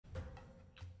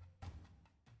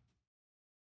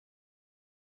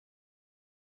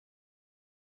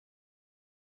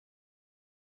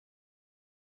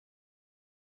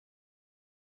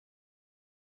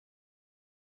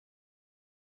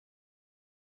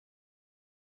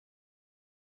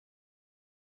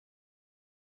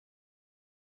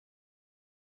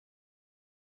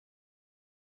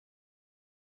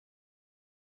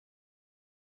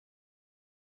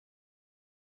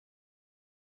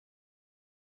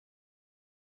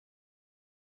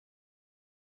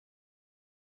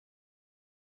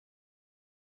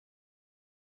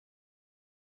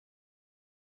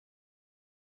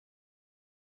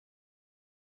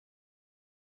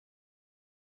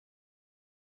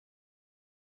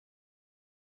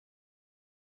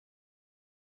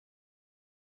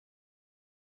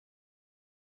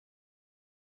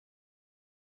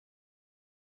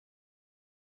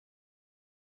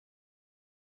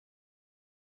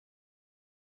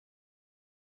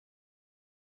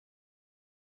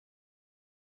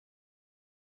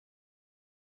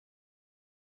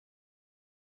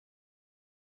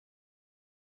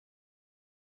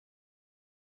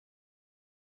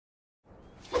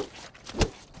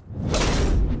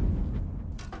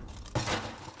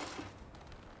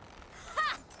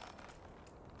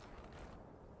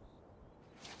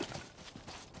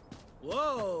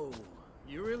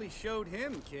showed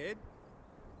him, kid.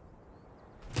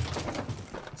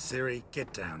 Ciri,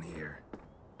 get down here.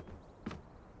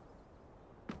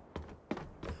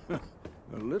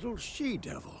 A little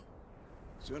she-devil.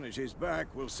 Soon as she's back,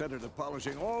 we'll set her to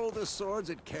polishing all the swords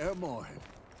at Kaer Morhen.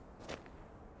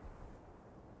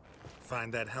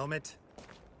 Find that helmet?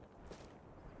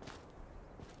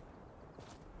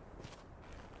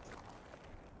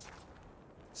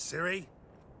 Ciri?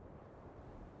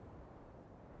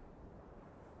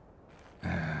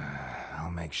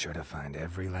 I'll make sure to find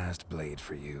every last blade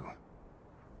for you.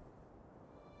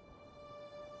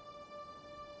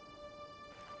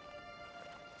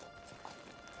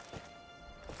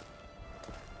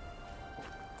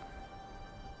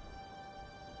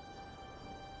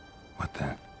 What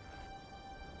the?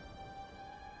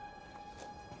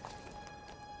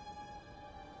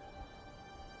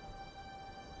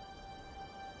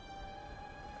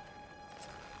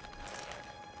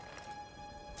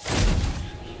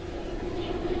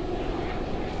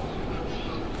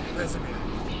 Vesemir.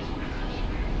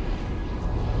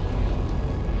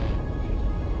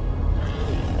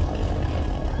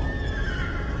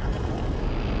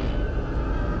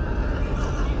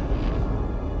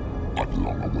 I've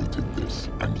long awaited this,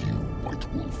 and you,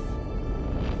 White Wolf.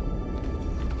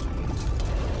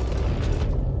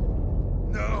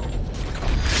 No!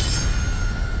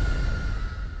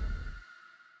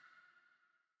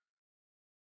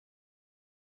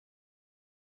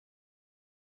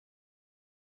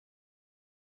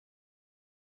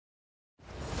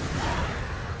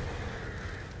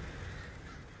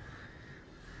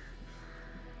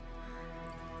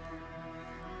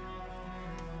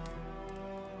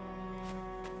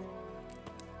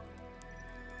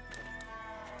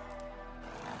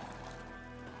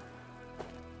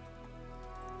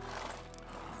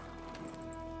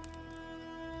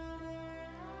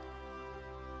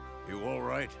 You all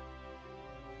right?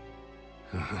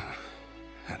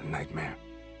 Had a nightmare.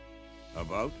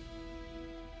 About?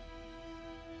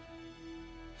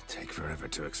 Take forever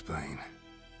to explain.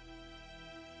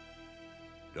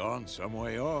 Dawn's some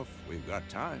way off. We've got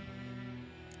time.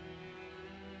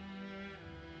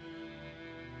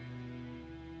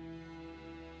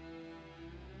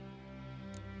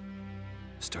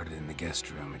 Started in the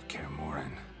guest room at Kaer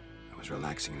Morhen. I was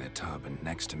relaxing in a tub, and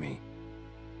next to me,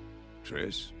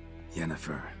 Triss?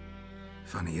 Yennefer.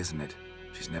 Funny, isn't it?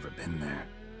 She's never been there.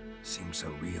 Seemed so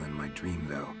real in my dream,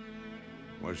 though.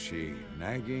 Was she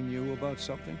nagging you about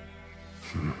something?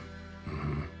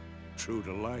 True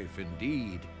to life,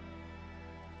 indeed.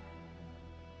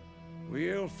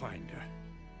 We'll find her.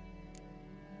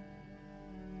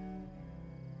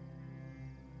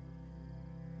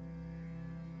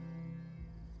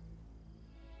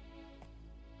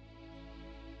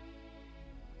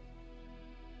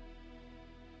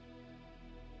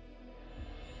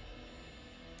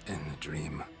 In the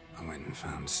dream, I went and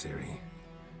found Ciri.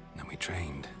 Then we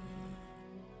trained.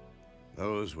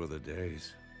 Those were the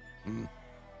days.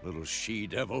 Little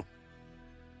she-devil.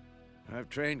 I've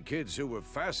trained kids who were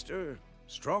faster,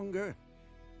 stronger,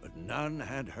 but none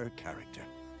had her character.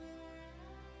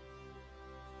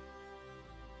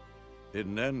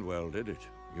 Didn't end well, did it?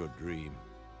 Your dream?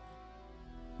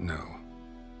 No.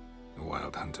 The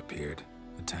Wild Hunt appeared,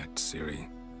 attacked Ciri.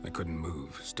 I couldn't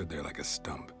move, stood there like a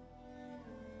stump.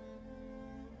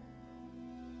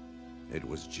 It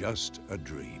was just a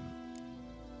dream.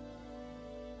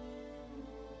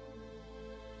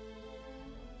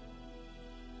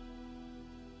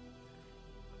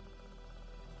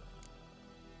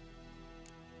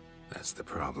 That's the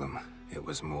problem. It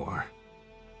was more.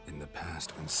 In the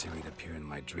past, when Ciri'd appear in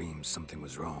my dreams, something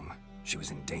was wrong. She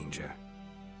was in danger.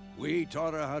 We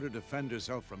taught her how to defend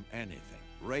herself from anything,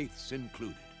 wraiths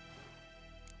included.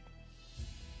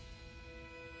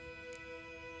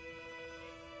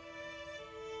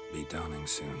 Be dawning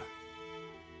soon.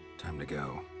 Time to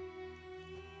go.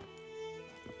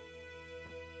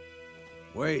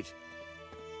 Wait.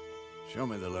 Show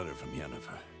me the letter from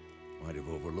Yennefer. Might have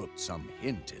overlooked some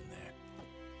hint in there.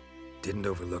 Didn't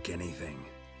overlook anything.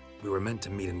 We were meant to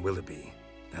meet in Willoughby.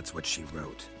 That's what she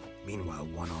wrote. Meanwhile,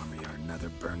 one army or another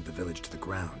burned the village to the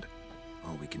ground.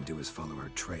 All we can do is follow her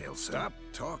trail, so... Stop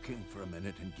talking for a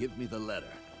minute and give me the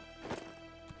letter.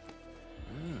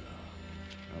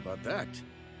 How about that?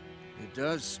 It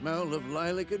does smell of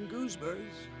lilac and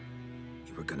gooseberries.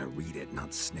 You were gonna read it,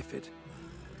 not sniff it.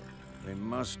 They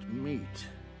must meet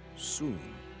soon.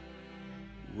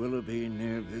 Willoughby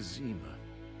near Vizima.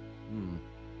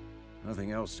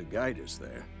 Nothing else to guide us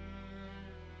there.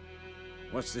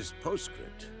 What's this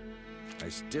postscript? I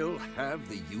still have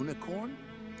the unicorn?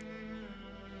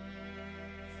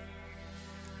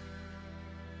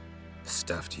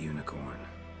 stuffed unicorn.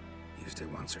 Used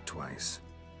it once or twice.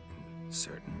 In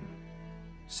certain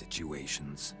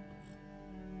situations.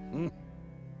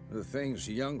 The things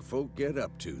young folk get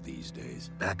up to these days.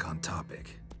 Back on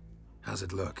topic. How's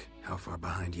it look? How far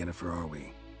behind Yennefer are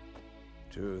we?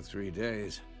 2 or 3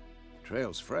 days.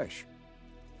 Trail's fresh,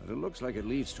 but it looks like it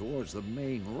leads towards the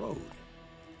main road.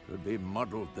 Could be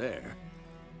muddled there.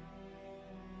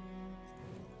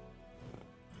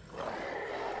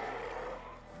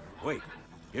 Wait,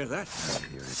 hear that?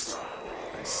 I hear it.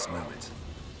 I smell it.